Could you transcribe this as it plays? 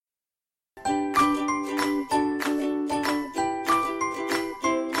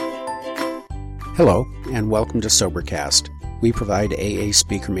Hello, and welcome to Sobercast. We provide AA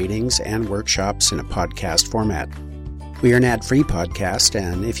speaker meetings and workshops in a podcast format. We are an ad-free podcast,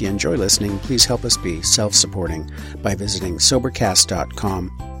 and if you enjoy listening, please help us be self-supporting by visiting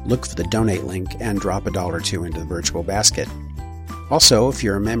Sobercast.com, look for the donate link, and drop $1 or $2 into the virtual basket. Also, if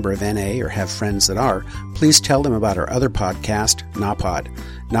you're a member of NA or have friends that are, please tell them about our other podcast, NAPOD.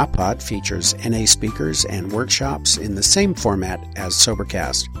 NAPOD features NA speakers and workshops in the same format as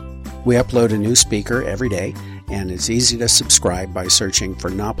Sobercast. We upload a new speaker every day, and it's easy to subscribe by searching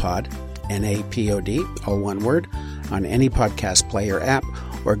for NAPOD, N-A-P-O-D, all one word, on any podcast player app,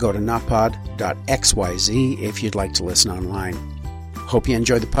 or go to napod.xyz if you'd like to listen online. Hope you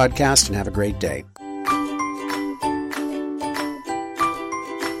enjoy the podcast and have a great day.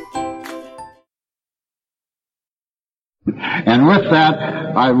 And with that,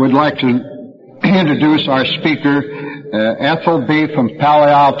 I would like to introduce our speaker, Ethyl B from Palo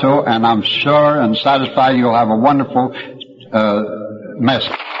Alto, and I'm sure and satisfied you'll have a wonderful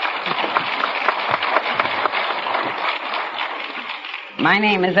message. My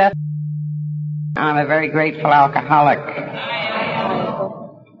name is Ethyl. I'm a very grateful alcoholic.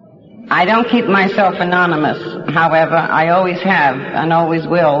 I don't keep myself anonymous. However, I always have and always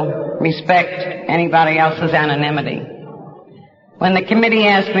will respect anybody else's anonymity. When the committee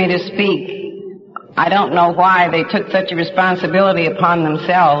asked me to speak, I don't know why they took such a responsibility upon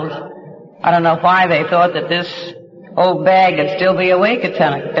themselves. I don't know why they thought that this old bag would still be awake at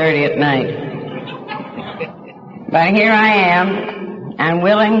 10:30 at night. But here I am, and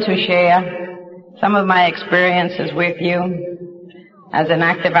willing to share some of my experiences with you as an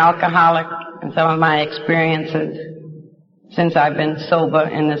active alcoholic and some of my experiences since I've been sober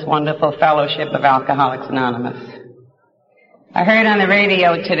in this wonderful fellowship of Alcoholics Anonymous. I heard on the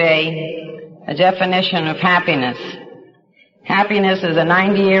radio today a definition of happiness. Happiness is a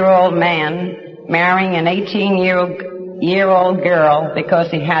 90-year-old man marrying an 18-year-old girl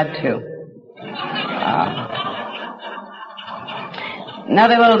because he had to.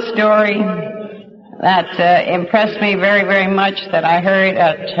 Another little story that impressed me very, very much that I heard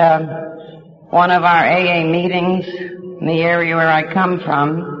at one of our AA meetings in the area where I come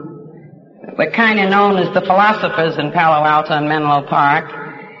from. We're kind of known as the philosophers in Palo Alto and Menlo Park.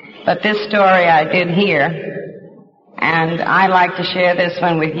 But this story I did hear, and I like to share this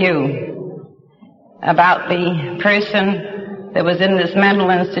one with you, about the person that was in this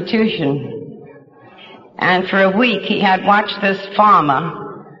mental institution. And for a week he had watched this farmer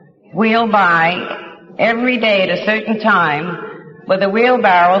wheel by every day at a certain time with a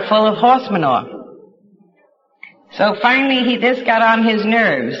wheelbarrow full of horse manure. So finally this got on his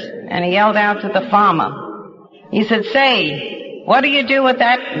nerves, and he yelled out to the farmer. He said, "Say, what do you do with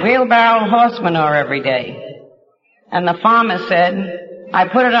that wheelbarrow of horse manure every day?" And the farmer said, "I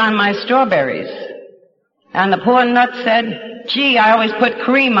put it on my strawberries." And the poor nut said, "Gee, I always put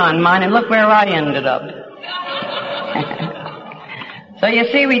cream on mine, and look where I ended up." So you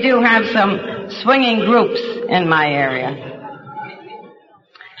see, we do have some swinging groups in my area.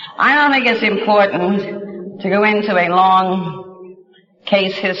 I don't think it's important to go into a long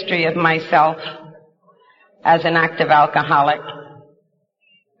case history of myself as an active alcoholic,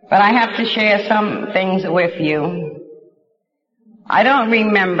 but I have to share some things with you. I don't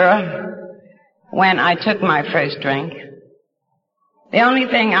remember when I took my first drink. The only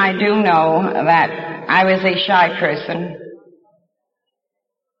thing I do know that I was a shy person.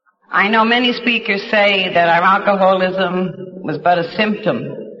 I know many speakers say that our alcoholism was but a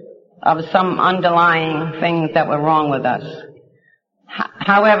symptom of some underlying things that were wrong with us.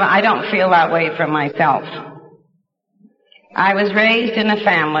 However, I don't feel that way for myself. I was raised in a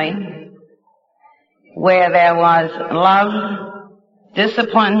family where there was love,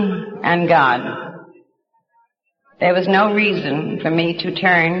 discipline, and God. There was no reason for me to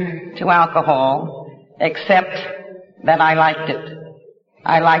turn to alcohol except that I liked it.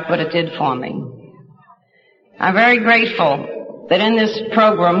 I liked what it did for me. I'm very grateful that in this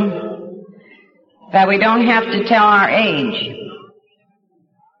program that we don't have to tell our age.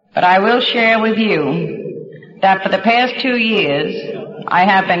 But I will share with you that for the past 2 years, I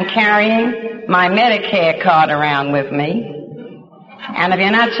have been carrying my Medicare card around with me. And if you're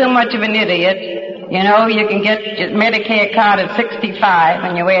not too much of an idiot, you know you can get your Medicare card at 65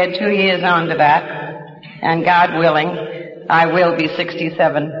 and you add 2 years onto that. And God willing, I will be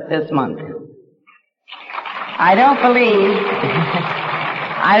 67 this month. I don't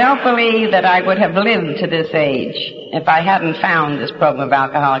believe that I would have lived to this age if I hadn't found this program of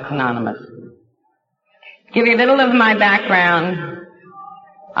Alcoholics Anonymous. Give you a little of my background.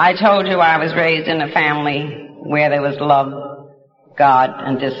 I told you I was raised in a family where there was love, God,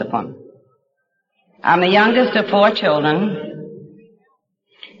 and discipline. I'm the youngest of 4 children.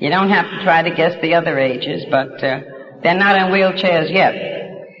 You don't have to try to guess the other ages, but they're not in wheelchairs yet.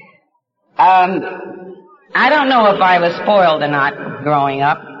 I don't know if I was spoiled or not growing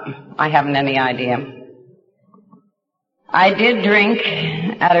up. I haven't any idea. I did drink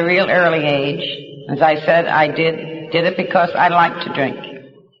at a real early age. As I said, I did it because I liked to drink.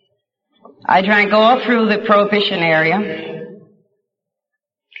 I drank all through the Prohibition area.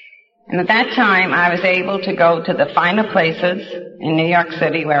 And at that time, I was able to go to the finer places in New York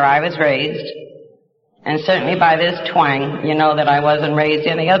City where I was raised. And certainly by this twang, you know that I wasn't raised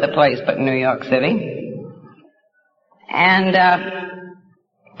any other place but New York City. And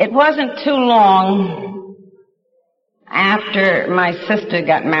it wasn't too long after my sister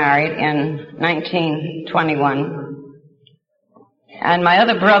got married in 1921, and my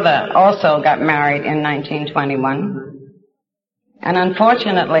other brother also got married in 1921, and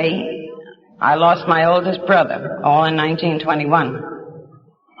unfortunately, I lost my oldest brother, all in 1921.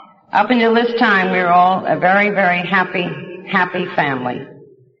 Up until this time, we were all a very, very happy family.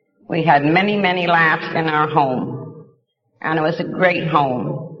 We had many, many laughs in our home. And it was a great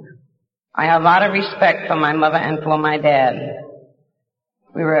home. I have a lot of respect for my mother and for my dad.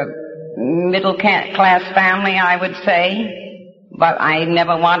 We were a middle-class family, I would say, but I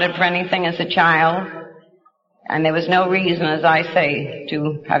never wanted for anything as a child. And there was no reason, as I say,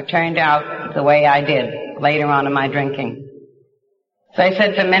 to have turned out the way I did later on in my drinking. So I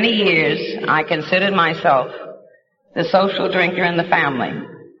said for many years, I considered myself the social drinker in the family.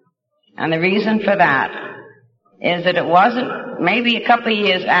 And the reason for that is that it wasn't maybe a couple of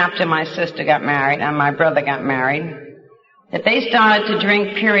years after my sister got married and my brother got married that they started to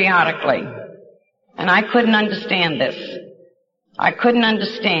drink periodically. And I couldn't understand this. I couldn't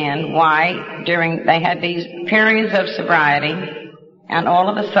understand why they had these periods of sobriety and all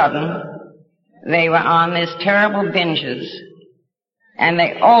of a sudden they were on these terrible binges and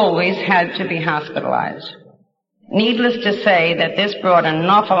they always had to be hospitalized. Needless to say that this brought an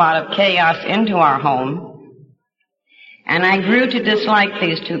awful lot of chaos into our home. And I grew to dislike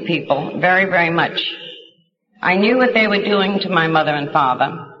these 2 people very, very much. I knew what they were doing to my mother and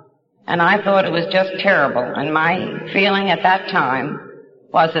father, and I thought it was just terrible. And my feeling at that time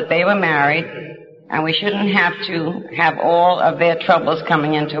was that they were married, and we shouldn't have to have all of their troubles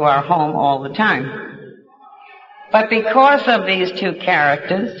coming into our home all the time. But because of these 2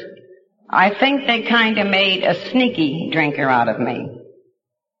 characters, I think they kind of made a sneaky drinker out of me.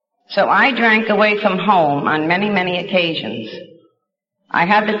 So I drank away from home on many, many occasions. I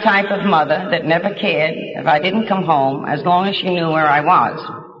had the type of mother that never cared if I didn't come home as long as she knew where I was.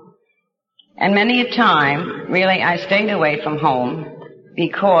 And many a time, really, I stayed away from home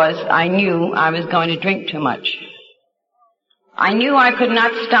because I knew I was going to drink too much. I knew I could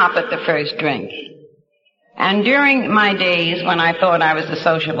not stop at the first drink. And during my days when I thought I was a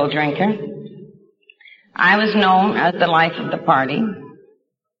sociable drinker, I was known as the life of the party.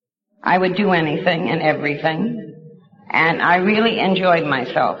 I would do anything and everything, and I really enjoyed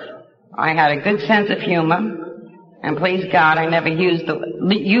myself. I had a good sense of humor, and please God, I never lose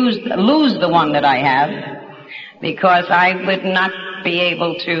the one that I have, because I would not be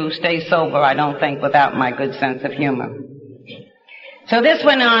able to stay sober, I don't think, without my good sense of humor. So this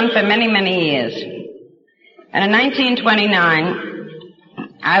went on for many, many years. And in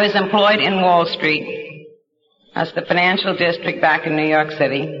 1929, I was employed in Wall Street. That's the financial district back in New York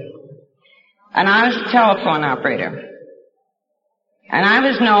City. And I was a telephone operator. And I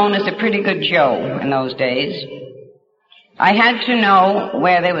was known as a pretty good Joe in those days. I had to know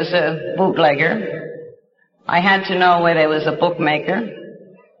where there was a bootlegger. I had to know where there was a bookmaker.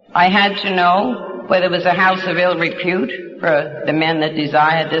 I had to know where there was a house of ill repute for the men that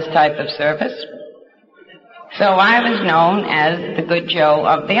desired this type of service. So I was known as the good Joe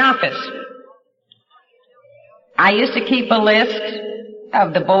of the office. I used to keep a list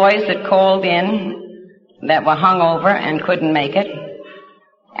of the boys that called in that were hungover and couldn't make it.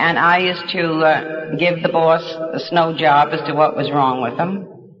 And I used to give the boss a snow job as to what was wrong with them.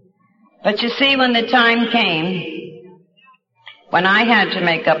 But you see, when the time came, when I had to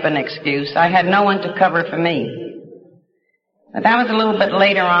make up an excuse, I had no one to cover for me. But that was a little bit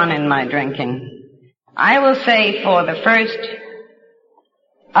later on in my drinking. I will say for the first,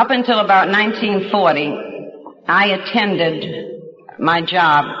 up until about 1940, I attended my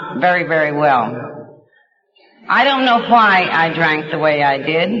job very, very well. I don't know why I drank the way I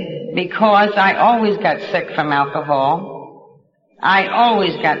did, because I always got sick from alcohol. I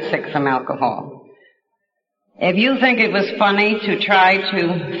always got sick from alcohol. If you think it was funny to try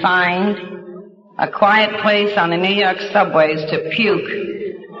to find a quiet place on the New York subways to puke,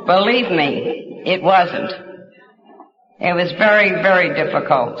 believe me, It wasn't. It was very, very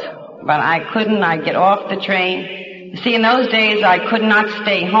difficult. But I'd get off the train. See, in those days I could not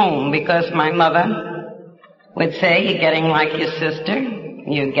stay home because my mother would say, you're getting like your sister,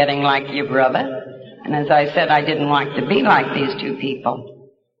 you're getting like your brother. And as I said, I didn't like to be like these two people.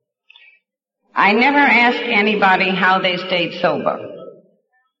 I never asked anybody how they stayed sober.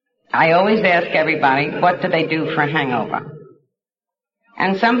 I always ask everybody, what do they do for a hangover?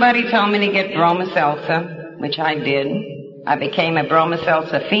 And somebody told me to get bromo-seltzer, which I did. I became a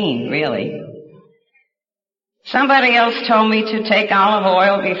bromo-seltzer fiend, really. Somebody else told me to take olive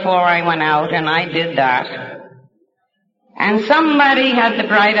oil before I went out, and I did that. And somebody had the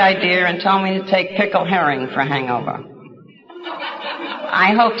bright idea and told me to take pickled herring for hangover.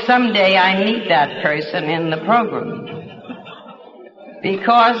 I hope someday I meet that person in the program.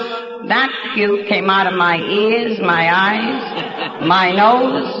 Because that puke came out of my ears, my eyes, my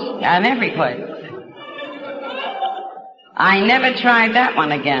nose, and every place. I never tried that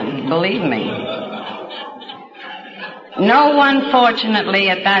one again, believe me. No one, fortunately,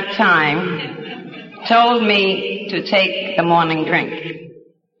 at that time told me to take the morning drink.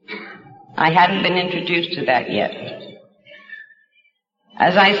 I hadn't been introduced to that yet.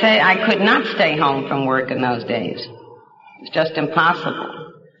 As I say, I could not stay home from work in those days. It was just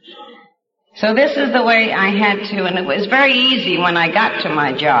impossible. So this is the way I had to, and it was very easy when I got to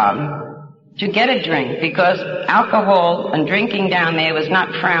my job to get a drink, because alcohol and drinking down there was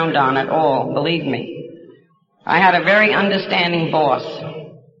not frowned on at all, believe me. I had a very understanding boss,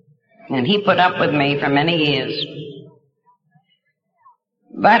 and he put up with me for many years.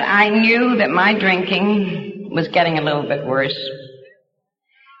 But I knew that my drinking was getting a little bit worse.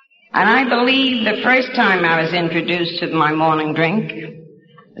 And I believe the first time I was introduced to my morning drink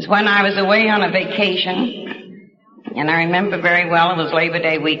was when I was away on a vacation, and I remember very well, it was Labor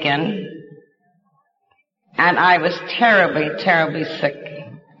Day weekend, and I was terribly, terribly sick.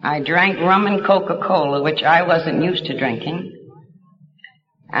 I drank rum and Coca-Cola, which I wasn't used to drinking,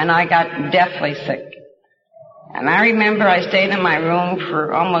 and I got deathly sick. And I remember I stayed in my room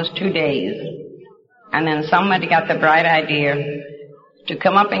for almost 2 days, and then somebody got the bright idea to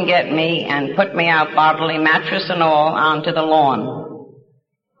come up and get me and put me out bodily, mattress and all, onto the lawn.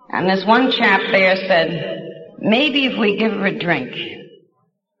 And this one chap there said, maybe if we give her a drink.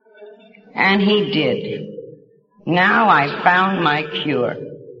 And he did. Now I found my cure.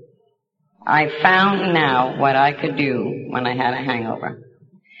 I found now what I could do when I had a hangover.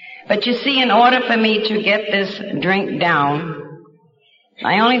 But you see, in order for me to get this drink down,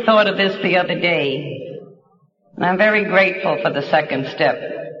 I only thought of this the other day, and I'm very grateful for the second step,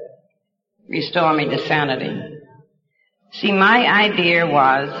 restore me to sanity. See, my idea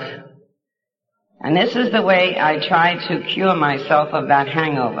was, and this is the way I tried to cure myself of that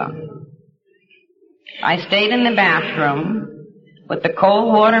hangover. I stayed in the bathroom with the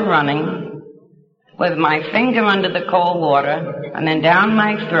cold water running, with my finger under the cold water, and then down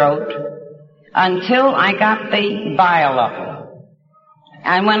my throat, until I got the bile up.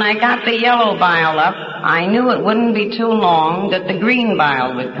 And when I got the yellow bile up, I knew it wouldn't be too long that the green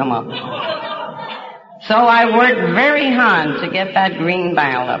bile would come up. So I worked very hard to get that green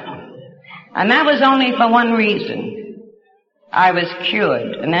bile up. And that was only for one reason. I was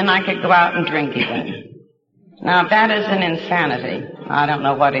cured, and then I could go out and drink again. Now, if that isn't insanity, I don't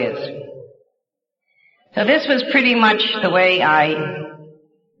know what is. So this was pretty much the way I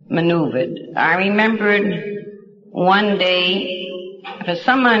maneuvered. I remembered one day, for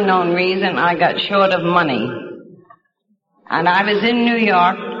some unknown reason, I got short of money. And I was in New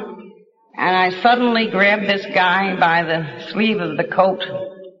York, and I suddenly grabbed this guy by the sleeve of the coat,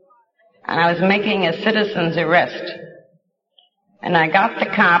 and I was making a citizen's arrest. And I got the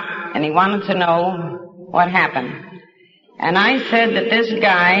cop, and he wanted to know what happened. And I said that this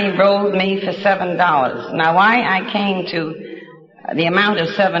guy rolled me for $7. Now, why I came to the amount of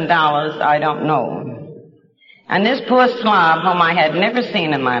 $7, I don't know. And this poor slob, whom I had never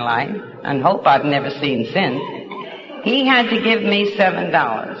seen in my life, and hope I've never seen since, he had to give me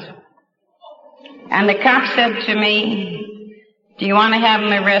 $7. And the cop said to me, do you want to have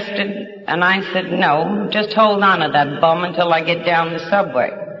him arrested? And I said, no, just hold on to that bum until I get down the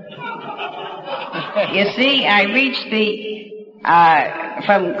subway. You see, I reached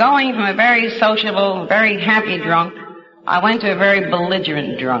from going from a very sociable, very happy drunk, I went to a very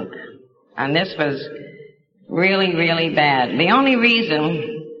belligerent drunk. And this was really, really bad. The only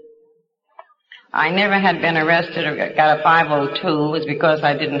reason I never had been arrested or got a 502 was because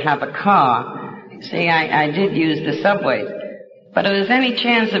I didn't have a car. See, I did use the subways. But if there was any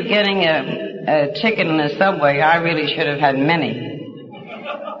chance of getting a ticket in the subway, I really should have had many.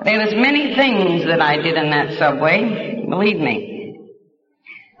 There was many things that I did in that subway, believe me.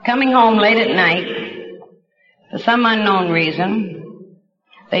 Coming home late at night, for some unknown reason,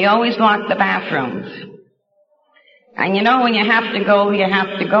 they always locked the bathrooms. And you know, when you have to go, you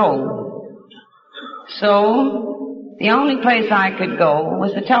have to go. So, the only place I could go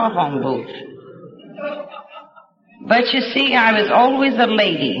was the telephone booth. But you see, I was always a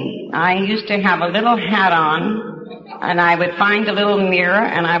lady. I used to have a little hat on, and I would find a little mirror,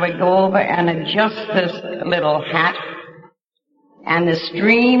 and I would go over and adjust this little hat, and the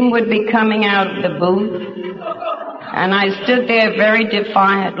stream would be coming out of the booth, and I stood there very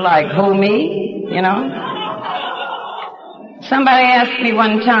defiant, like, who, me? You know? Somebody asked me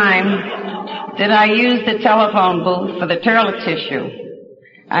one time, did I use the telephone booth for the toilet tissue?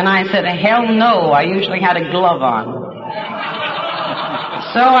 And I said, hell no, I usually had a glove on.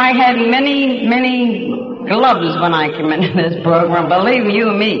 So I had many, many gloves when I came into this program, believe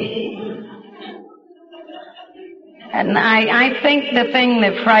you me. And I think the thing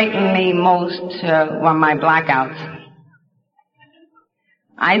that frightened me most were my blackouts.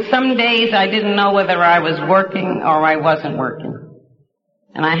 Some days I didn't know whether I was working or I wasn't working.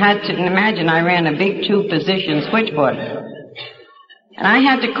 And I had to imagine I ran a big 2-position switchboard. And I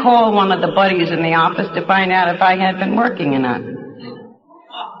had to call one of the buddies in the office to find out if I had been working or not.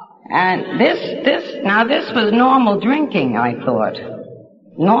 And this was normal drinking, I thought.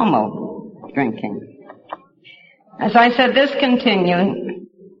 Normal drinking. As I said, this continued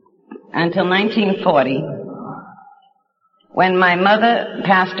until 1940, when my mother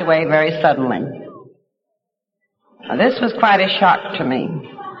passed away very suddenly. Now, this was quite a shock to me.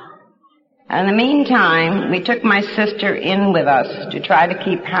 In the meantime, we took my sister in with us to try to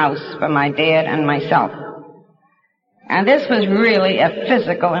keep house for my dad and myself. And this was really a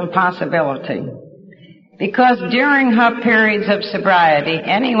physical impossibility. Because during her periods of sobriety,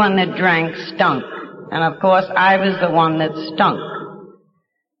 anyone that drank stunk. And of course, I was the one that stunk.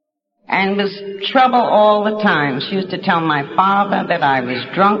 And was trouble all the time. She used to tell my father that I was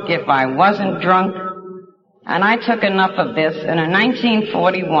drunk if I wasn't drunk. And I took enough of this, and in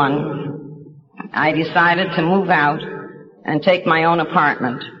 1941, I decided to move out and take my own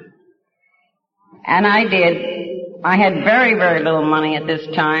apartment. And I did. I had very, very little money at this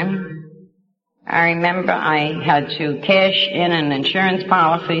time. I remember I had to cash in an insurance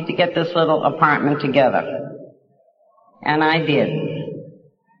policy to get this little apartment together. And I did.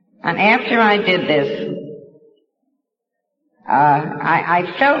 And after I did this, I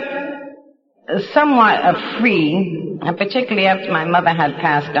felt somewhat free, and particularly after my mother had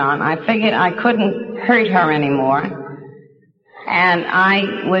passed on. I figured I couldn't hurt her anymore, and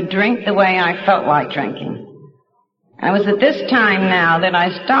I would drink the way I felt like drinking. And it was at this time now that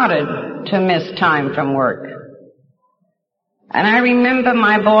I started to miss time from work. And I remember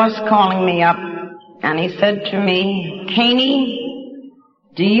my boss calling me up, and he said to me, "Caney,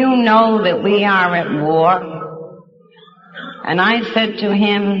 do you know that we are at war?" And I said to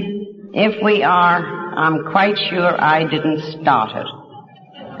him, "If we are, I'm quite sure I didn't start it."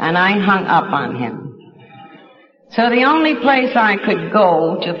 And I hung up on him. So the only place I could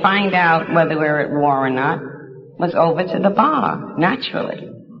go to find out whether we were at war or not was over to the bar, naturally.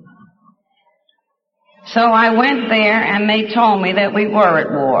 So I went there, and they told me that we were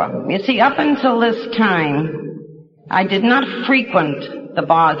at war. You see, up until this time, I did not frequent the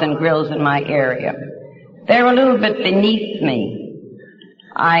bars and grills in my area. They were a little bit beneath me.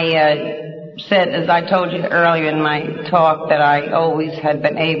 I said, as I told you earlier in my talk, that I always had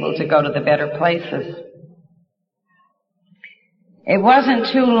been able to go to the better places. It wasn't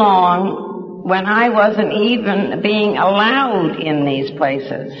too long when I wasn't even being allowed in these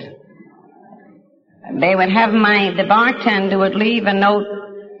places. They would have the bartender would leave a note,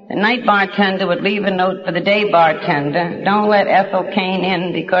 the night bartender would leave a note for the day bartender, "Don't let Ethel Kane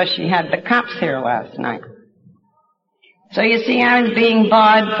in because she had the cops here last night." So you see, I was being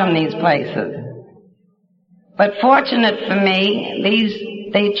barred from these places. But fortunate for me,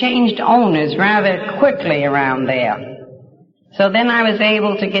 they changed owners rather quickly around there. So then I was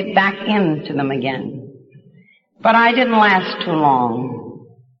able to get back into them again. But I didn't last too long.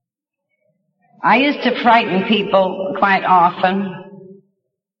 I used to frighten people quite often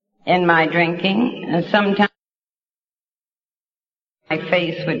in my drinking, and sometimes my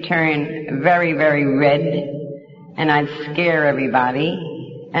face would turn very, very red, and I'd scare everybody,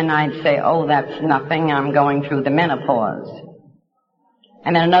 and I'd say, "Oh, that's nothing, I'm going through the menopause."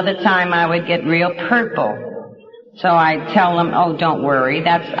 And then another time I would get real purple. So I'd tell them, "Oh, don't worry,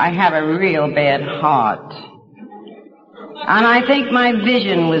 I have a real bad heart." And I think my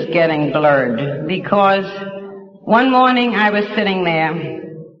vision was getting blurred, because one morning I was sitting there,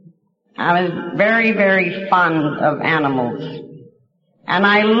 I was very, very fond of animals. And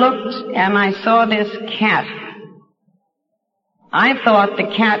I looked and I saw this cat. I thought the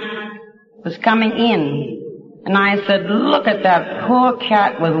cat was coming in. And I said, look at that poor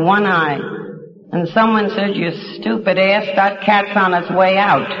cat with one eye. And someone said, you stupid ass, that cat's on its way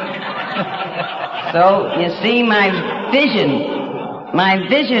out. So, you see, my vision,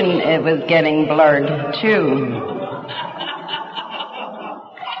 it was getting blurred, too.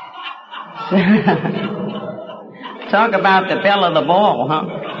 Talk about the belle of the ball, huh?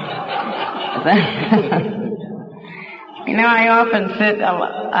 You know, I often sit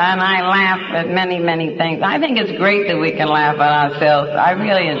and I laugh at many, many things. I think it's great that we can laugh at ourselves. I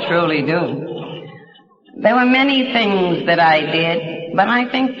really and truly do. There were many things that I did, but I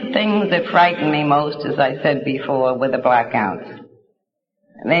think the things that frightened me most, as I said before, were the blackouts.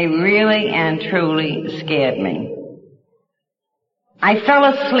 They really and truly scared me. I fell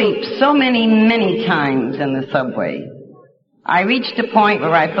asleep so many, many times in the subway. I reached a point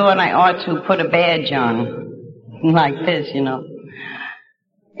where I thought I ought to put a badge on. Like this, you know.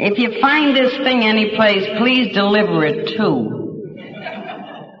 If you find this thing anyplace, please deliver it too.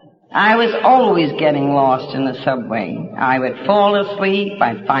 I was always getting lost in the subway. I would fall asleep.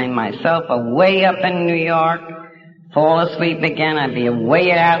 I'd find myself away up in New York. Fall asleep again. I'd be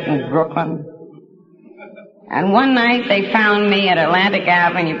away out in Brooklyn. And one night they found me at Atlantic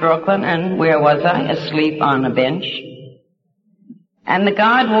Avenue, Brooklyn, and where was I? Asleep on a bench. And the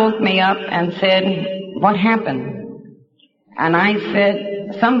guard woke me up and said, what happened? And I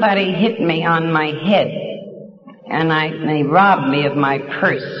said, somebody hit me on my head, and they robbed me of my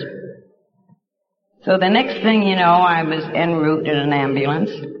purse. So the next thing you know, I was en route in an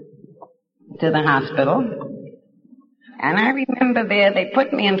ambulance to the hospital. And I remember there, they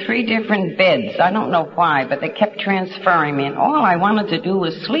put me in 3 different beds. I don't know why, but they kept transferring me, and all I wanted to do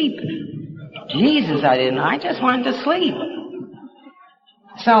was sleep. Jesus, I just wanted to sleep.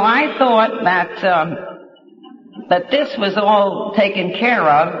 So I thought that this was all taken care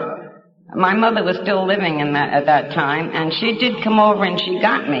of. My mother was still living at that time, and she did come over and she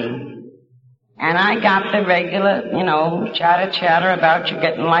got me. And I got the regular, you know, chatter about you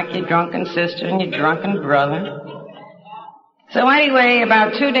getting like your drunken sister and your drunken brother. So anyway,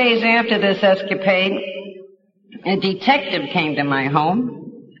 about 2 days after this escapade, a detective came to my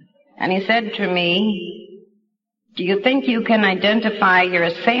home, and he said to me, do you think you can identify your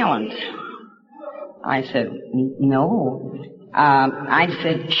assailant? I said, no. I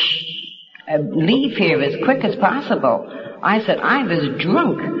said, shh, leave here as quick as possible. I said, I was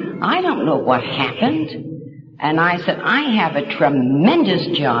drunk. I don't know what happened. And I said, I have a tremendous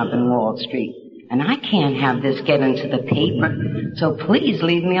job in Wall Street, and I can't have this get into the paper, so please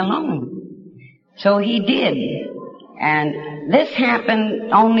leave me alone. So he did. And this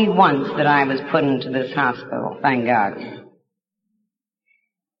happened only once that I was put into this hospital, thank God.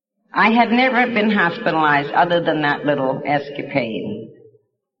 I had never been hospitalized other than that little escapade.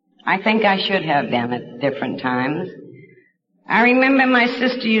 I think I should have been at different times. I remember my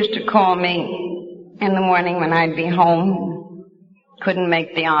sister used to call me in the morning when I'd be home, couldn't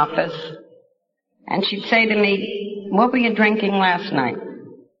make the office, and she'd say to me, what were you drinking last night?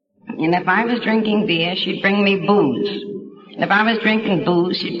 And if I was drinking beer, she'd bring me booze. And if I was drinking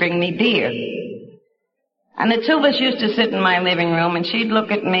booze, she'd bring me beer. And the two of us used to sit in my living room, and she'd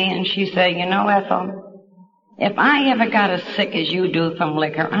look at me and she'd say, you know, Ethel, if I ever got as sick as you do from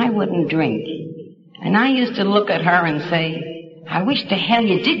liquor, I wouldn't drink. And I used to look at her and say, I wish to hell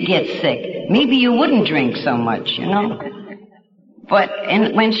you did get sick. Maybe you wouldn't drink so much, you know. But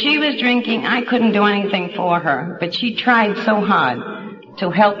when she was drinking, I couldn't do anything for her. But she tried so hard to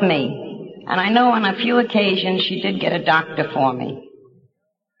help me. And I know on a few occasions she did get a doctor for me.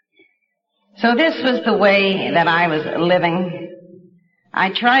 So this was the way that I was living. I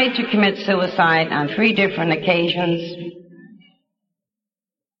tried to commit suicide on 3 different occasions.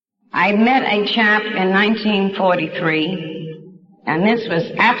 I met a chap in 1943, and this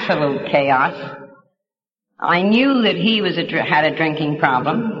was absolute chaos. I knew that he had a drinking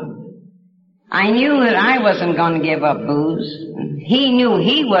problem. I knew that I wasn't going to give up booze. He knew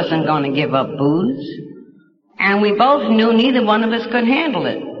he wasn't going to give up booze. And we both knew neither one of us could handle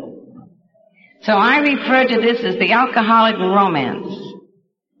it. So I refer to this as the alcoholic romance.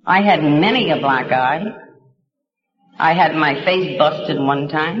 I had many a black eye. I had my face busted one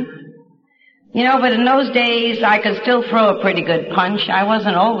time. You know, but in those days, I could still throw a pretty good punch. I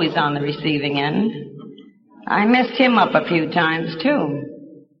wasn't always on the receiving end. I messed him up a few times, too.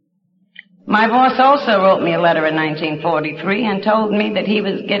 My boss also wrote me a letter in 1943 and told me that he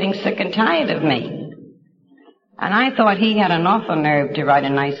was getting sick and tired of me. And I thought he had an awful nerve to write a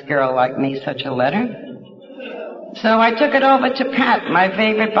nice girl like me such a letter. So I took it over to Pat, my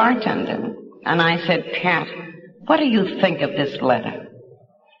favorite bartender. And I said, Pat, what do you think of this letter?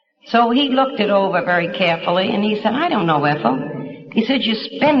 So he looked it over very carefully, and he said, I don't know, Ethel. He said, you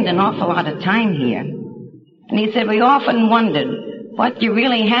spend an awful lot of time here. And he said, we often wondered what you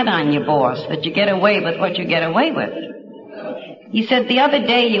really had on your boss, that you get away with what you get away with. He said, the other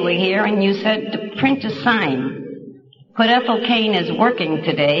day you were here, and you said to print a sign. Put Ethel Kane is working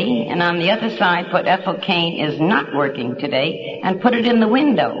today, and on the other side put Ethel Kane is not working today, and put it in the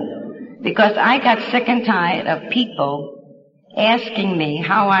window. Because I got sick and tired of people asking me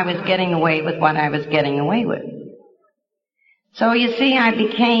how I was getting away with what I was getting away with. So you see, I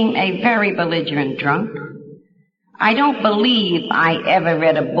became a very belligerent drunk. I don't believe I ever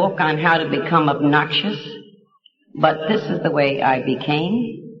read a book on how to become obnoxious, but this is the way I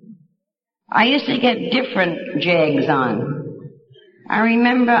became. I used to get different jags on. I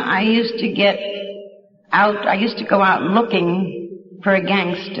remember I used to go out looking for a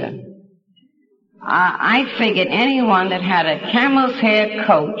gangster. I figured anyone that had a camel's hair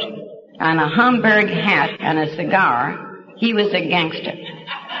coat and a Hamburg hat and a cigar, he was a gangster.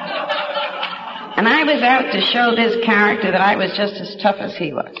 And I was out to show this character that I was just as tough as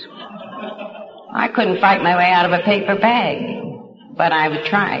he was. I couldn't fight my way out of a paper bag, but I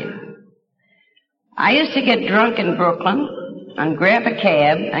tried. I used to get drunk in Brooklyn and grab a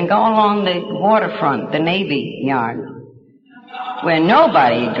cab and go along the waterfront, the Navy Yard, where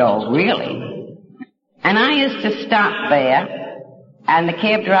nobody'd go, really. And I used to stop there, and the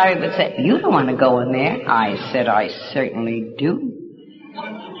cab driver would say, you don't want to go in there. I said, I certainly do.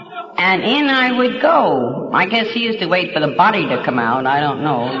 And in I would go. I guess he used to wait for the body to come out. I don't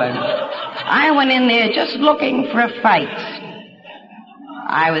know, but I went in there just looking for a fight.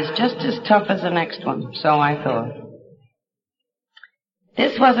 I was just as tough as the next one, so I thought.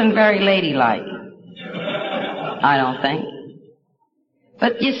 This wasn't very ladylike, I don't think.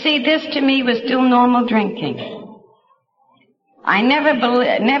 But you see, this to me was still normal drinking. I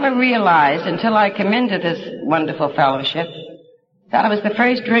never realized until I came into this wonderful fellowship that it was the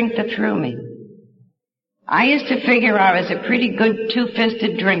first drink that threw me. I used to figure I was a pretty good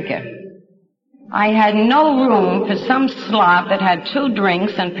two-fisted drinker. I had no room for some slob that had 2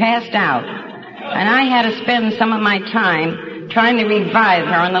 drinks and passed out. And I had to spend some of my time trying to revive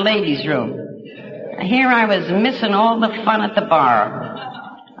her in the ladies' room. Here I was missing all the fun at the bar.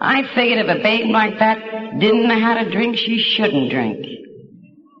 I figured if a babe like that didn't know how to drink, she shouldn't drink.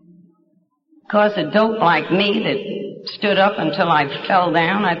 Of course, a dope like me that stood up until I fell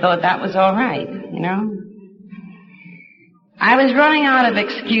down, I thought that was all right, you know. I was running out of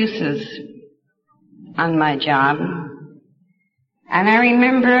excuses on my job. And I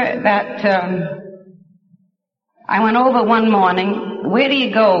remember that I went over one morning. Where do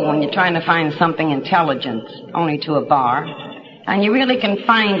you go when you're trying to find something intelligent? Only to a bar. And you really can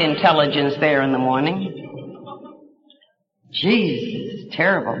find intelligence there in the morning. Jeez, it's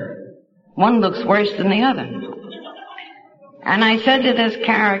terrible. One looks worse than the other. And I said to this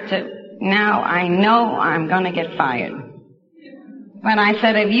character, now I know I'm going to get fired. But I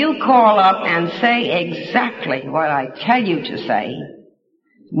said, if you call up and say exactly what I tell you to say,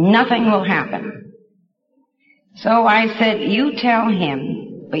 nothing will happen. So I said, you tell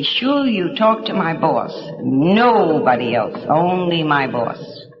him, be sure you talk to my boss. Nobody else, only my boss.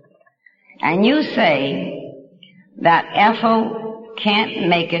 And you say that Ethel can't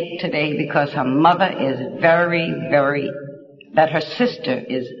make it today because her mother is that her sister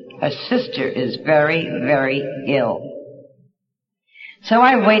is very, very ill. So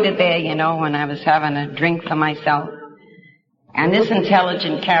I waited there, you know, when I was having a drink for myself. And this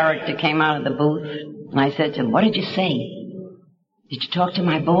intelligent character came out of the booth. And I said to him, what did you say? Did you talk to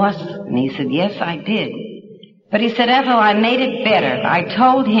my boss? And he said, yes, I did. But he said, Ethel, I made it better. I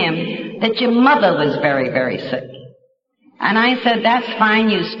told him that your mother was very, very sick. And I said, that's fine,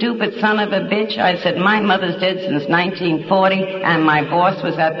 you stupid son of a bitch. I said, my mother's dead since 1940, and my boss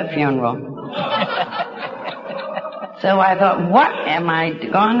was at the funeral. So I thought, what am I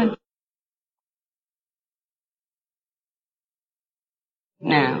going to do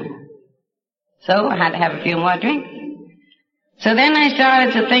now? So I had to have a few more drinks. So then I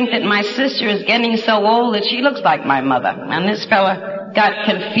started to think that my sister is getting so old that she looks like my mother. And this fella got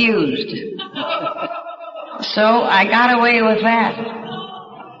confused. So I got away with that.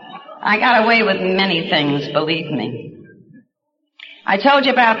 I got away with many things, believe me. I told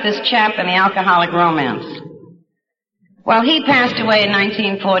you about this chap in the Alcoholic Romance. Well, he passed away in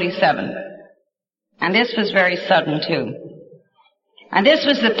 1947. And this was very sudden, too. And this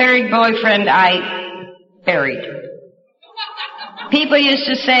was the third boyfriend I buried. People used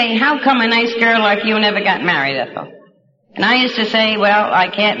to say, how come a nice girl like you never got married, Ethel? And I used to say, well, I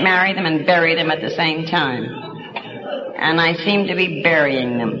can't marry them and bury them at the same time. And I seem to be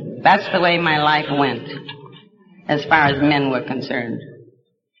burying them. That's the way my life went, as far as men were concerned.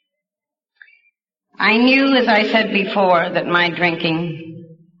 I knew, as I said before, that my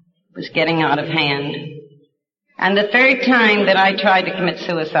drinking was getting out of hand. And the third time that I tried to commit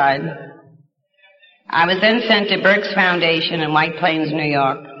suicide, I was then sent to Burke's Foundation in White Plains, New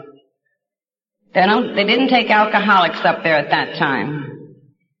York. They didn't take alcoholics up there at that time.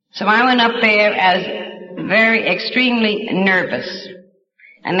 So I went up there as very extremely nervous.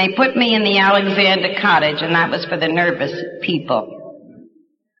 And they put me in the Alexander Cottage, and that was for the nervous people.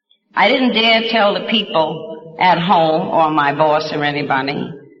 I didn't dare tell the people at home or my boss or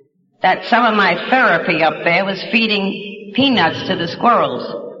anybody that some of my therapy up there was feeding peanuts to the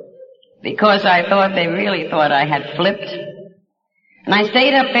squirrels, because I thought they really thought I had flipped. And I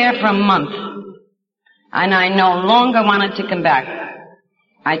stayed up there for a month, and I no longer wanted to come back.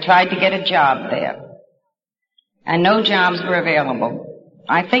 I tried to get a job there, and no jobs were available.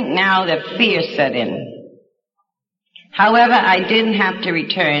 I think now that fear set in. However, I didn't have to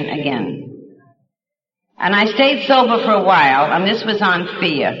return again. And I stayed sober for a while, and this was on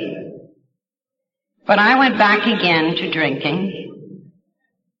fear. But I went back again to drinking,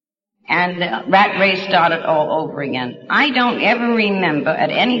 and the rat race started all over again. I don't ever remember at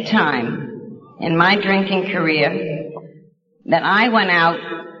any time in my drinking career that I went out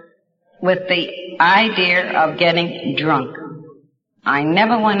with the idea of getting drunk. I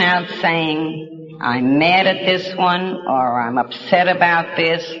never went out saying, I'm mad at this one, or I'm upset about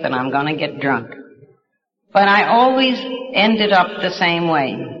this, that I'm going to get drunk. But I always ended up the same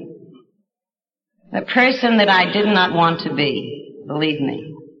way. The person that I did not want to be, believe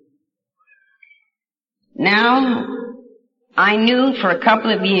me. Now, I knew for a couple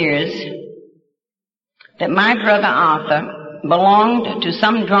of years that my brother Arthur belonged to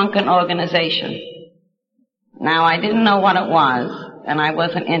some drunken organization. Now, I didn't know what it was, and I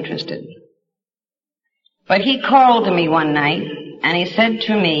wasn't interested. But he called me one night, and he said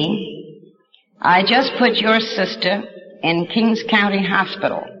to me, I just put your sister in Kings County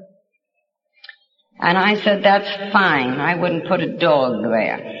Hospital. And I said, that's fine. I wouldn't put a dog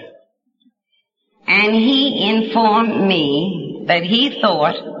there. And he informed me that he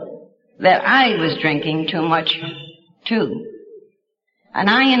thought that I was drinking too much, too. And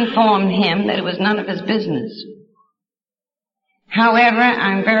I informed him that it was none of his business. However,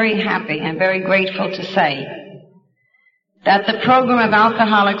 I'm very happy and very grateful to say that the program of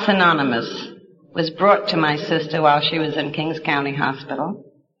Alcoholics Anonymous was brought to my sister while she was in Kings County Hospital.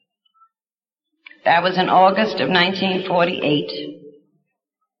 That was in August of 1948.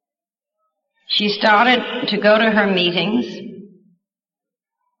 She started to go to her meetings,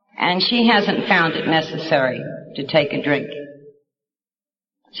 and she hasn't found it necessary to take a drink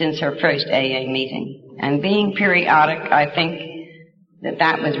since her first AA meeting. And being periodic, I think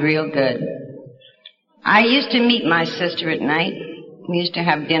that was real good. I used to meet my sister at night. We used to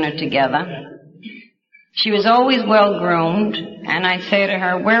have dinner together. She was always well-groomed, and I'd say to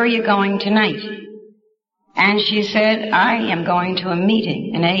her, where are you going tonight? And she said, I am going to a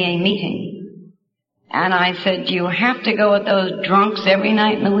meeting, an AA meeting. And I said, do you have to go with those drunks every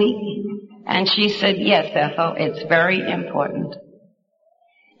night in the week? And she said, yes, Ethel, it's very important.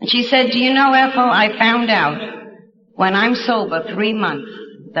 And she said, do you know, Ethel, I found out when I'm sober 3 months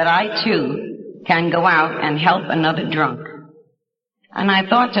that I, too, can go out and help another drunk. And I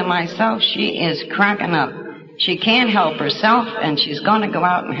thought to myself, she is cracking up. She can't help herself, and she's going to go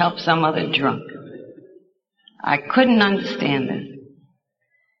out and help some other drunk. I couldn't understand it.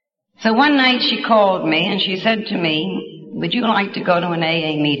 So one night she called me and she said to me, would you like to go to an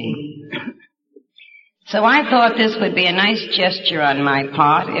AA meeting? So I thought this would be a nice gesture on my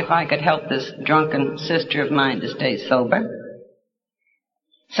part if I could help this drunken sister of mine to stay sober.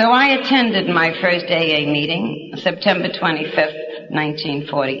 So I attended my first AA meeting, September 25th,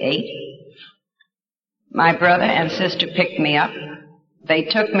 1948. My brother and sister picked me up. They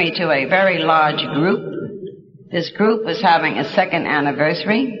took me to a very large group. This group was having a second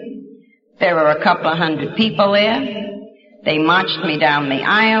anniversary. There were a couple of hundred people there. They marched me down the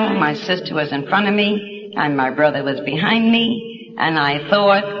aisle. My sister was in front of me, and my brother was behind me, and I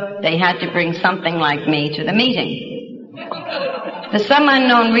thought they had to bring something like me to the meeting. For some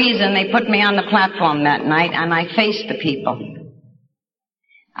unknown reason, they put me on the platform that night, and I faced the people.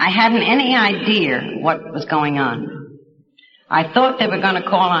 I hadn't any idea what was going on. I thought they were going to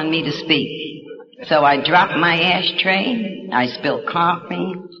call on me to speak. So I dropped my ashtray, I spilled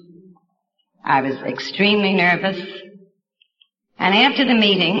coffee, I was extremely nervous. And after the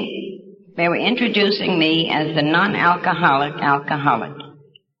meeting, they were introducing me as the non-alcoholic alcoholic.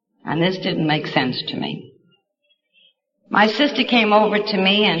 And this didn't make sense to me. My sister came over to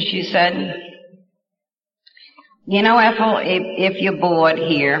me and she said, you know, Ethel, if you're bored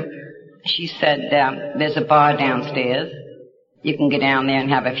here, she said, there's a bar downstairs. You can get down there and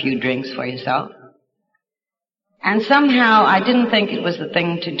have a few drinks for yourself. And somehow I didn't think it was the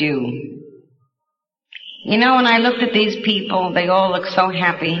thing to do. You know, when I looked at these people, they all looked so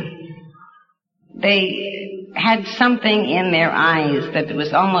happy. They had something in their eyes that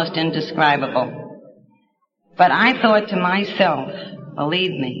was almost indescribable. But I thought to myself,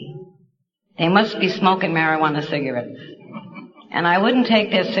 believe me, they must be smoking marijuana cigarettes. And I wouldn't take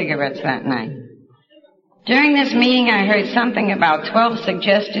their cigarettes that night. During this meeting, I heard something about 12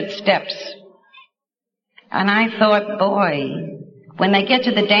 suggested steps. And I thought, boy, when they get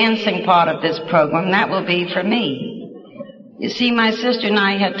to the dancing part of this program, that will be for me. You see, my sister and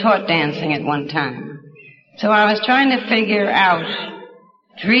I had taught dancing at one time. So I was trying to figure out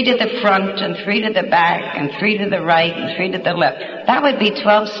 3 to the front and 3 to the back and 3 to the right and 3 to the left. That would be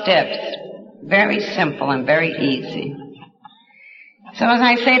 12 steps. Very simple and very easy. So as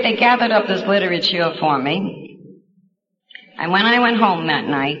I say, they gathered up this literature for me. And when I went home that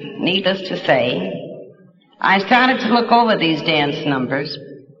night, needless to say, I started to look over these dance numbers.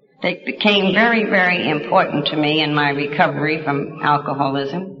 They became very, very important to me in my recovery from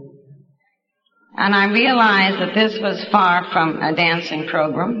alcoholism. And I realized that this was far from a dancing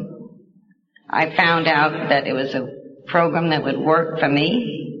program. I found out that it was a program that would work for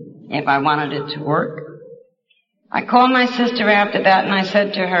me if I wanted it to work. I called my sister after that and I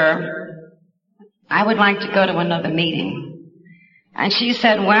said to her, I would like to go to another meeting. And she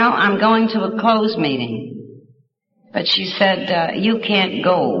said, well, I'm going to a closed meeting. But she said, you can't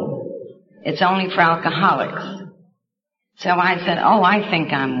go. It's only for alcoholics. So I said, oh, I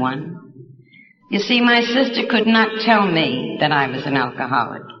think I'm one. You see, my sister could not tell me that I was an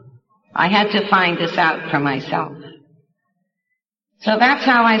alcoholic. I had to find this out for myself. So that's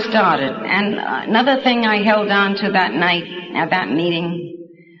how I started. And another thing I held on to that night at that meeting,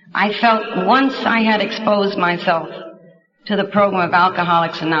 I felt once I had exposed myself to the program of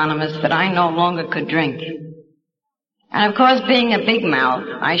Alcoholics Anonymous that I no longer could drink. And of course, being a big mouth,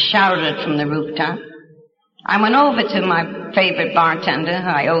 I shouted it from the rooftop. I went over to my favorite bartender,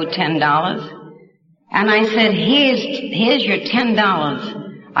 I owed $10, and I said, here's your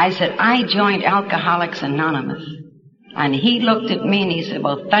 $10. I said, I joined Alcoholics Anonymous. And he looked at me and he said,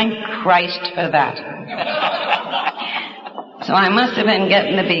 well, thank Christ for that. So I must have been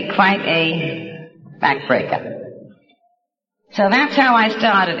getting to be quite a backbreaker. So that's how I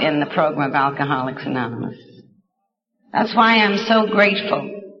started in the program of Alcoholics Anonymous. That's why I'm so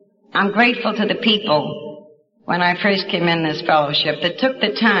grateful. I'm grateful to the people when I first came in this fellowship that took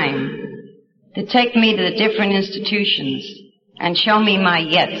the time to take me to the different institutions and show me my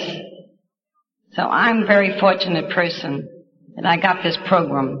yets. So I'm a very fortunate person that I got this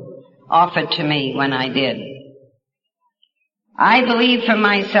program offered to me when I did. I believe for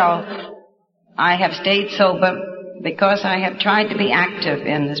myself I have stayed sober because I have tried to be active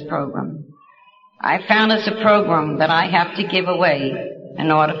in this program. I found it's a program that I have to give away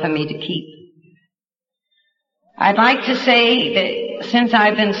in order for me to keep. I'd like to say that since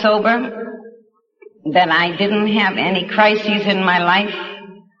I've been sober, that I didn't have any crises in my life.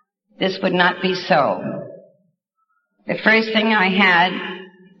 This would not be so. The first thing I had,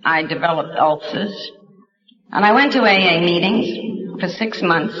 I developed ulcers. And I went to AA meetings for 6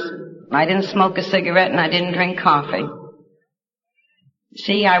 months. I didn't smoke a cigarette and I didn't drink coffee.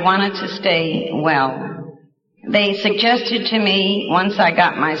 See, I wanted to stay well. They suggested to me, once I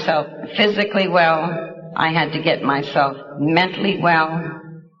got myself physically well, I had to get myself mentally well,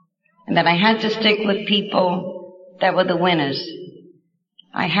 and that I had to stick with people that were the winners.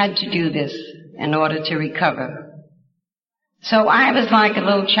 I had to do this in order to recover. So I was like a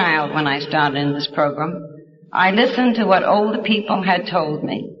little child when I started in this program. I listened to what older people had told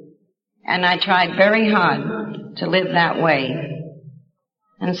me, and I tried very hard to live that way.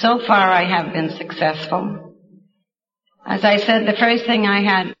 And so far I have been successful. As I said, the first thing I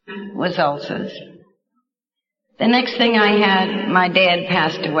had was ulcers. The next thing I had, my dad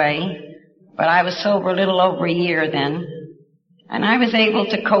passed away, but I was sober a little over a year then, and I was able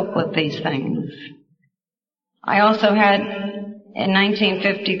to cope with these things. I also had, in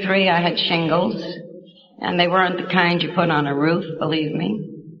 1953, I had shingles, and they weren't the kind you put on a roof, believe me.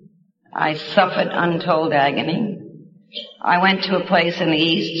 I suffered untold agony. I went to a place in the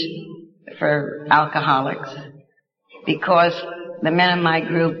East for alcoholics because the men in my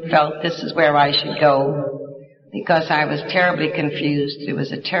group felt this is where I should go because I was terribly confused. It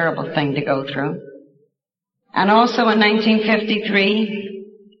was a terrible thing to go through. And also in 1953,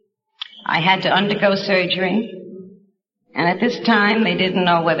 I had to undergo surgery. And at this time, they didn't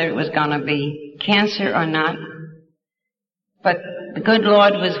know whether it was going to be cancer or not. But the good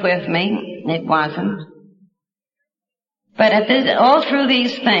Lord was with me. It wasn't. But all through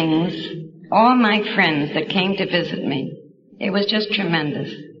these things, all my friends that came to visit me, it was just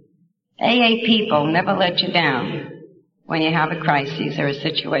tremendous. AA people never let you down when you have a crisis or a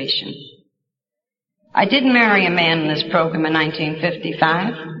situation. I did marry a man in this program in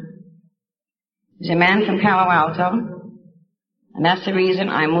 1955. He was a man from Palo Alto, and that's the reason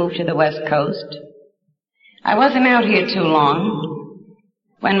I moved to the West Coast. I wasn't out here too long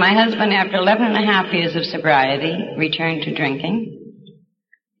when my husband, after 11 and a half years of sobriety, returned to drinking.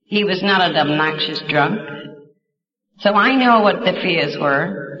 He was not an obnoxious drunk, so I know what the fears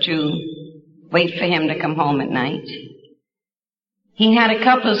were to wait for him to come home at night. He had a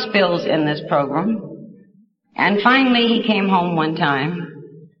couple of spills in this program, and finally he came home one time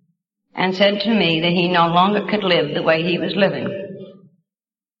and said to me that he no longer could live the way he was living.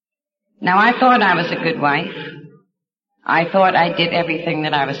 Now, I thought I was a good wife. I thought I did everything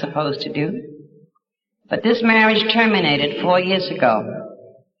that I was supposed to do. But this marriage terminated 4 years ago,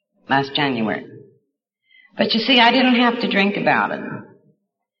 last January. But you see, I didn't have to drink about it.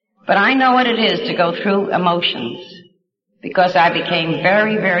 But I know what it is to go through emotions, because I became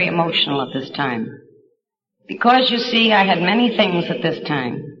very, very emotional at this time. Because, you see, I had many things at this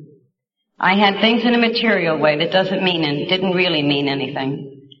time. I had things in a material way that didn't really mean anything.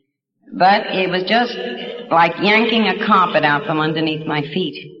 But it was just like yanking a carpet out from underneath my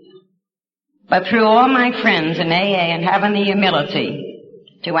feet. But through all my friends in AA and having the humility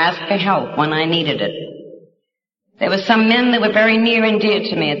to ask for help when I needed it, there were some men that were very near and dear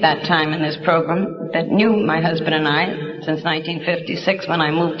to me at that time in this program that knew my husband and I since 1956 when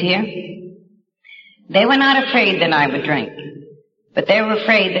I moved here. They were not afraid that I would drink, but they were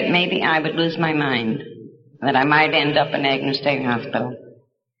afraid that maybe I would lose my mind, that I might end up in Agnew State Hospital.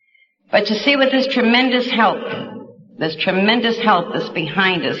 But you see, with this tremendous help that's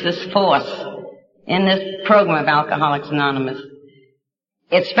behind us, this force in this program of Alcoholics Anonymous,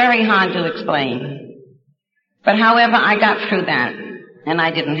 it's very hard to explain. But however, I got through that, and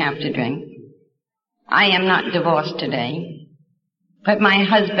I didn't have to drink. I am not divorced today, but my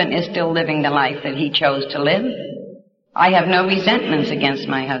husband is still living the life that he chose to live. I have no resentments against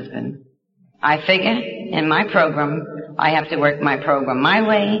my husband. I figure in my program, I have to work my program my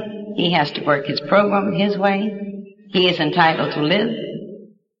way. He has to work his program his way. He is entitled to live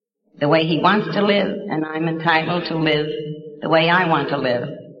the way he wants to live, and I'm entitled to live the way I want to live.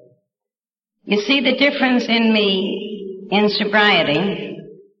 You see the difference in me in sobriety,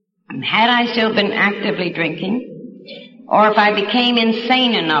 had I still been actively drinking, or if I became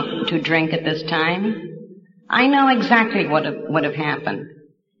insane enough to drink at this time, I know exactly what would have happened.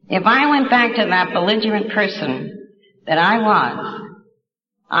 If I went back to that belligerent person that I was,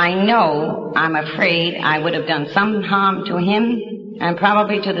 I know, I'm afraid I would have done some harm to him and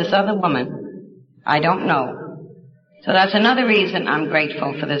probably to this other woman. I don't know. So that's another reason I'm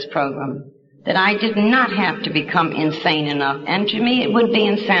grateful for this program, that I did not have to become insane enough. And to me, it would be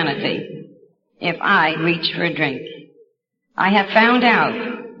insanity if I reached for a drink. I have found out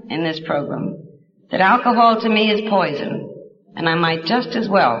in this program that alcohol to me is poison, and I might just as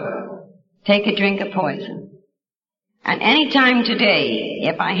well take a drink of poison. And any time today,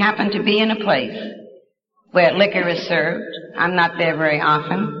 if I happen to be in a place where liquor is served, I'm not there very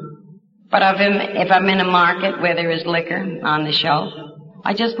often, but if I'm in a market where there is liquor on the shelf,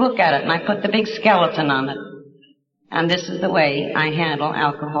 I just look at it and I put the big skeleton on it. And this is the way I handle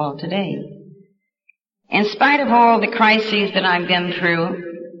alcohol today. In spite of all the crises that I've been through,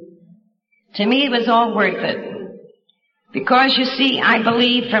 to me it was all worth it. Because you see, I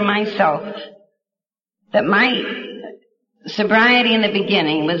believe for myself that my sobriety in the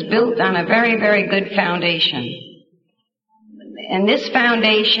beginning was built on a very, very good foundation. And this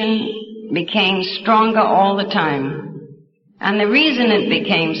foundation became stronger all the time. And the reason it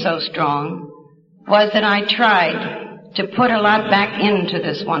became so strong was that I tried to put a lot back into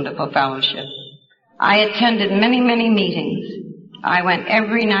this wonderful fellowship. I attended many, many meetings. I went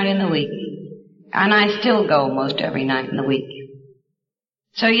every night in the week. And I still go most every night in the week.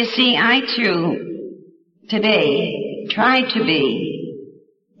 So you see, I too, today, try to be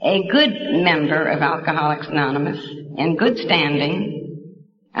a good member of Alcoholics Anonymous, in good standing,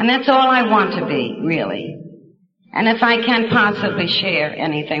 and that's all I want to be, really. And if I can possibly share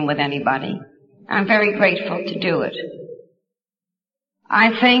anything with anybody, I'm very grateful to do it.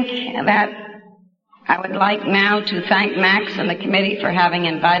 I think that I would like now to thank Max and the committee for having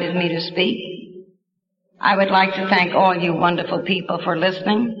invited me to speak. I would like to thank all you wonderful people for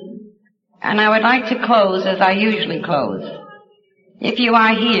listening. And I would like to close as I usually close. If you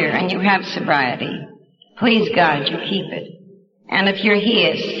are here and you have sobriety, please God you keep it. And if you're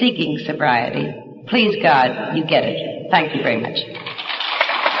here seeking sobriety, please God you get it. Thank you very much.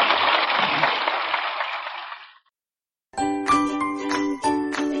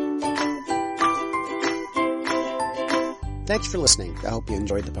 Thanks for listening. I hope you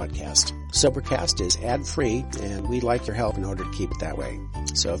enjoyed the podcast. Sobercast is ad-free, and we'd like your help in order to keep it that way.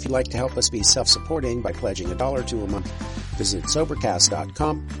 So if you'd like to help us be self-supporting by pledging $1 or $2 a month, visit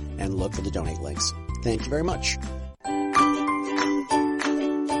Sobercast.com and look for the donate links. Thank you very much.